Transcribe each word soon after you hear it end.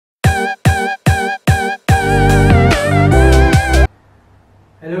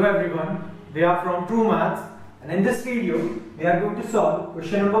We are from Truemaths, and in this video we are going to solve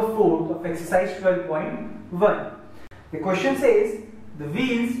question number 4 of exercise 12.1. The question says the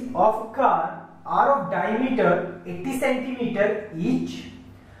wheels of a car are of diameter 80 cm each.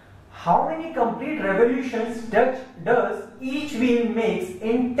 How many complete revolutions does each wheel makes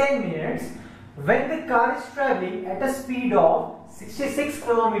in 10 minutes when the car is traveling at a speed of 66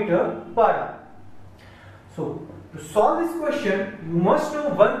 km per hour? So, to solve this question, you must know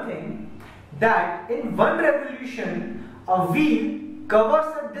one thing, that in one revolution, a wheel covers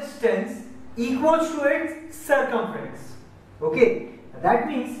a distance equals to its circumference. Okay, that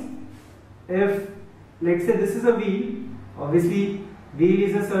means if, let's say, this is a wheel, obviously wheel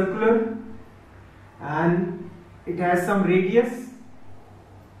is a circular and it has some radius.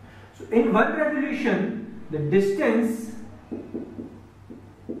 So, in one revolution, the distance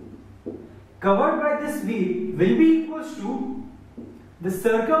covered by this wheel will be equals to the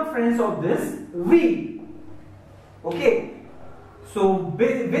circumference of this wheel. Okay, so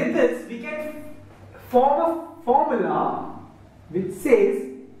with this we can form a formula which says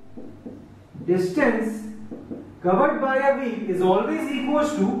distance covered by a wheel is always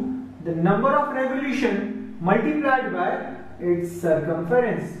equals to the number of revolution multiplied by its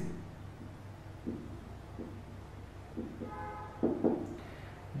circumference.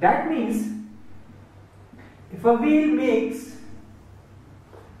 That means if a wheel makes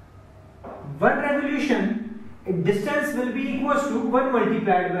one revolution, its distance will be equals to 1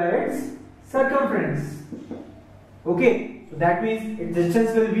 multiplied by its circumference. Okay, so that means its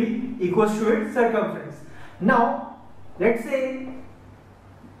distance will be equals to its circumference. Now, let's say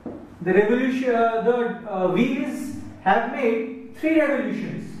the wheels have made 3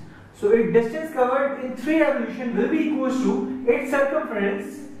 revolutions. So its distance covered in 3 revolutions will be equals to its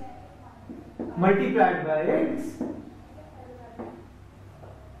circumference multiplied by its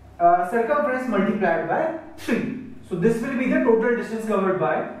circumference multiplied by 3. So this will be the total distance covered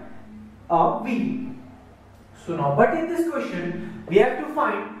by a wheel. So now, but in this question, we have to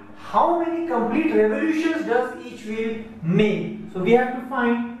find how many complete revolutions does each wheel make. So we have to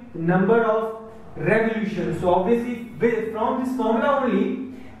find the number of revolutions. So obviously, from this formula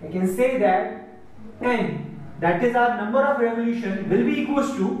only, I can say that n, that is our number of revolution, will be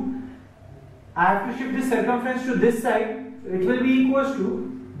equals to, I have to shift the circumference to this side, so it will be equals to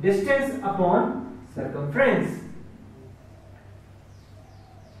distance upon circumference,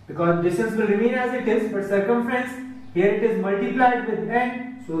 because distance will remain as it is, but circumference here it is multiplied with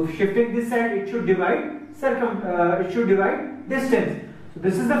n, so shifting this side it should divide distance. So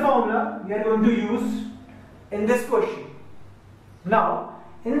this is the formula we are going to use in this question. Now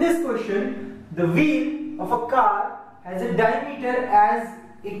in this question, the wheel of a car has a diameter as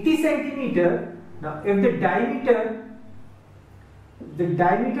 80 cm. Now if the diameter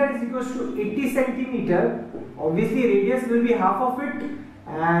is equals to 80 cm, obviously radius will be half of it,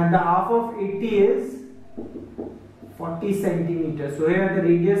 and the half of 80 is 40 cm. So here the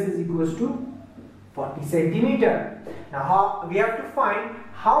radius is equals to 40 cm. Now we have to find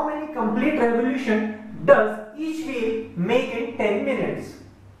how many complete revolution does each wheel make in 10 minutes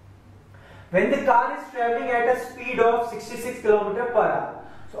when the car is traveling at a speed of 66 km per hour.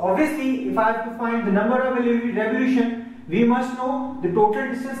 So obviously, if I have to find the number of revolution, we must know the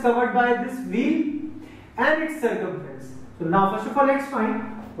total distance covered by this wheel and its circumference. So now first of all, let's find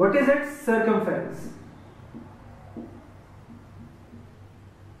what is its circumference.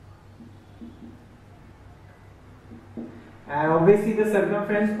 And obviously the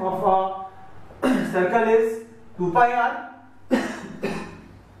circumference of a circle is 2 pi r.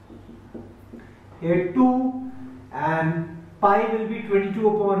 Here 2 and pi will be 22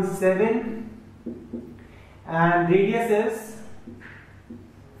 upon 7 and radius is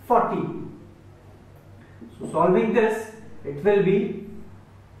 40. So solving this, it will be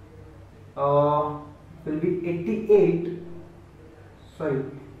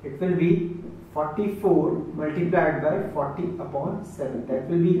 44 multiplied by 40 upon 7. That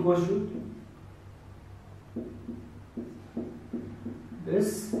will be equal to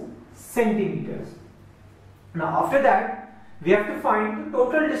this centimeters. Now after that, we have to find the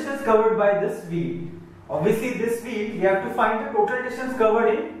total distance covered by this wheel. Obviously this wheel, we have to find the total distance covered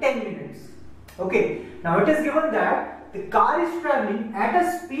in 10 minutes. Okay, now it is given that the car is traveling at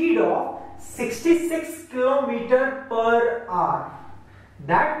a speed of 66 km per hour.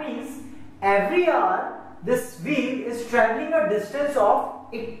 That means every hour this wheel is traveling a distance of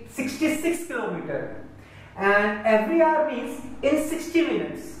 66 km, and every hour means in 60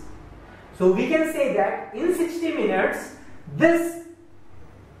 minutes. So we can say that in 60 minutes this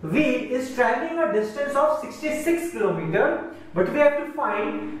wheel is traveling a distance of 66 km, but we have to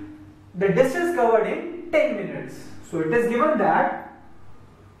find the distance covered in 10 minutes. So it is given that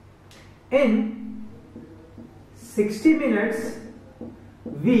in 60 minutes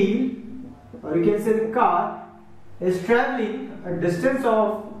wheel, or you can say the car, is traveling a distance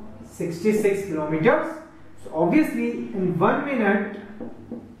of 66 kilometers. So obviously in 1 minute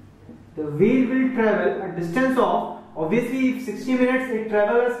the wheel will travel a distance of, obviously if 60 minutes it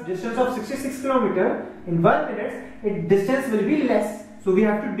travels distance of 66 kilometers, in 1 minute its distance will be less. So we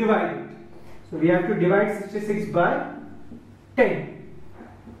have to divide it. So we have to divide 66 by 10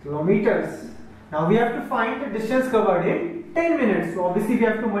 kilometers. Now we have to find the distance covered in 10 minutes. So obviously we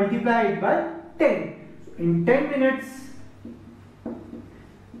have to multiply it by 10. So in 10 minutes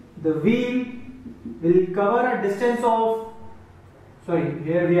the wheel will cover a distance of, sorry,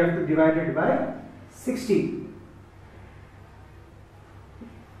 here we have to divide it by 60.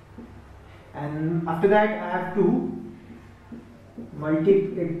 And after that I have to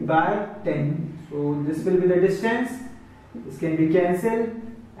multiply it by 10. So this will be the distance, this can be cancelled,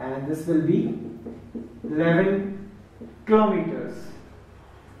 and this will be 11 kilometers.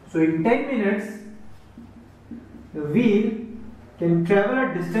 So in 10 minutes the wheel can travel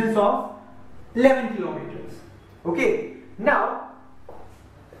a distance of 11 kilometers. Okay, now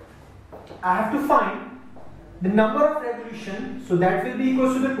I have to find the number of revolution. So that will be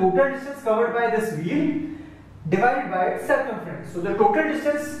equal to the total distance covered by this wheel divided by its circumference. So the total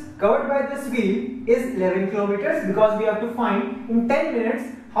distance covered by this wheel is 11 kilometers, because we have to find in 10 minutes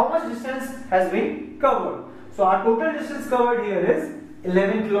how much distance has been covered. So our total distance covered here is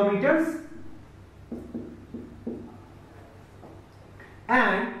 11 kilometers,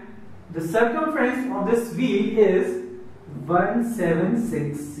 and the circumference of this wheel is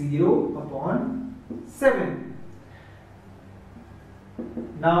 1760 upon 7.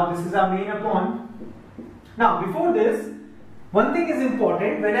 Now this is our main upon. Now before this, one thing is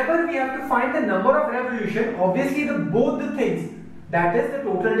important. Whenever we have to find the number of revolution, obviously both the things, that is the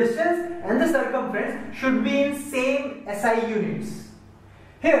total distance and the circumference, should be in same SI units.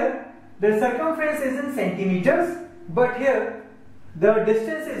 Here the circumference is in centimeters, but here the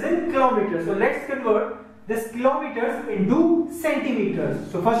distance is in kilometers. So let's convert this kilometers into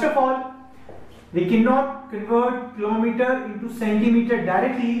centimeters. So first of all, we cannot convert kilometer into centimeter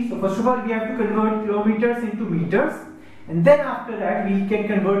directly. So first of all we have to convert kilometers into meters, and then after that we can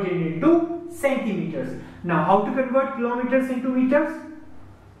convert it into centimeters. Now how to convert kilometers into meters?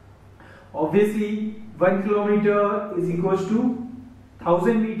 Obviously 1 kilometer is equals to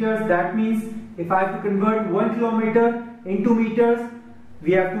 1000 meters. That means if I have to convert 1 kilometer into meters,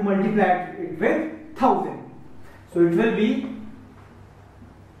 we have to multiply it with 1000. So it will be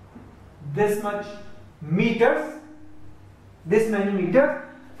this much meters, this many meters.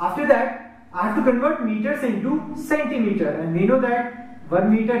 After that I have to convert meters into centimeter, and we know that 1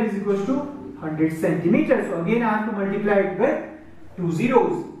 meter is equals to 100 centimeters. So again I have to multiply it with 2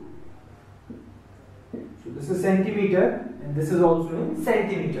 zeros. So this is centimeter and this is also in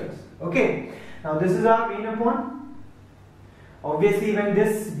centimeters. Okay, now this is our main upon. Obviously when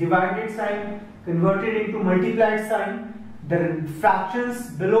this divided sign converted into multiplied sign, the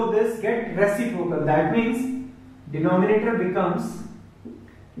fractions below this get reciprocal. That means denominator becomes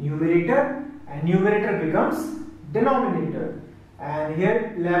numerator and numerator becomes denominator. And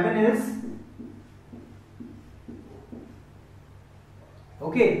here 11 is,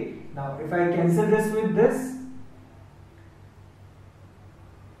 okay. Now if I cancel this with this,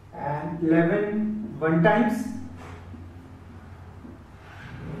 and 11 one times,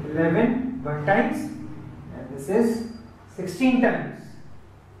 11 one times, and this is 16 times.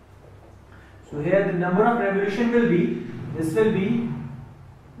 So here the number of revolution will be, this will be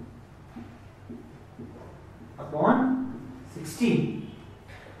upon 16.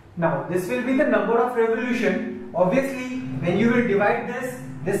 Now this will be the number of revolution. Obviously when you will divide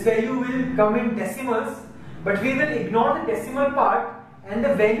this value will come in decimals, but we will ignore the decimal part, and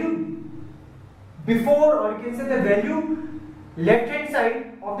the value before, or you can say the value left hand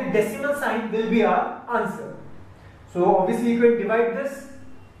side of the decimal sign will be our answer. So obviously you can divide this.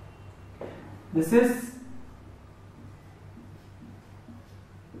 This is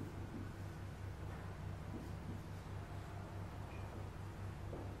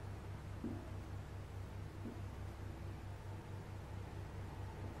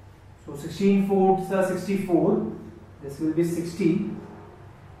so 16 fourths are 64. This will be 60,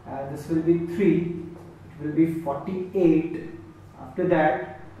 and this will be 3. It will be 48. After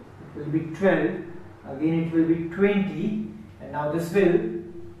that it will be 12. Again it will be 20, and now this will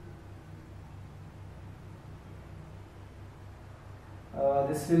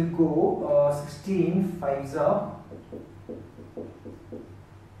go 16 5s are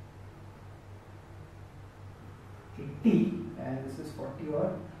 40 and this is 40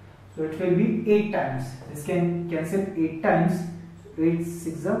 or so it will be 8 times. This can cancel 8 times. So 8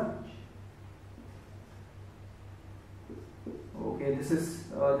 6 are okay.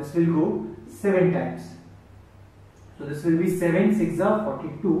 This will go 7 times. So this will be 7 6 are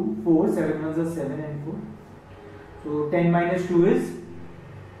 42, 4 7 ones are 7 and 4. So 10 minus 2 is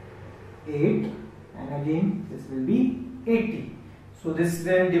 8 and again this will be 80. So this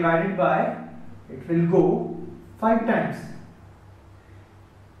when divided by it will go 5 times.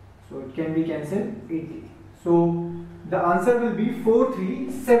 So it can be cancelled 80. So the answer will be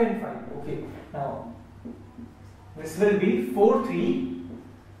 4375. Okay. Now this will be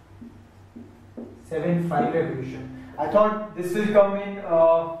 4375 revolution. I thought this will come in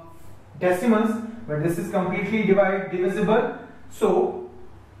decimals, but this is completely divisible. So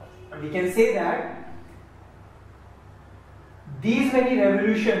we can say that these many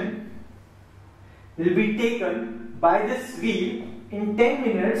revolutions will be taken by this wheel in 10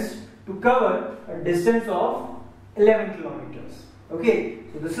 minutes to cover a distance of 11 kilometers. Okay,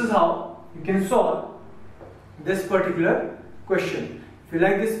 so this is how you can solve this particular question. If you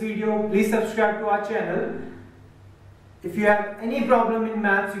like this video, please subscribe to our channel. If you have any problem in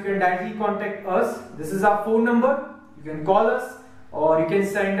maths, you can directly contact us. This is our phone number. You can call us or you can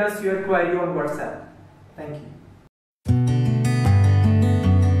send us your query on WhatsApp. Thank you.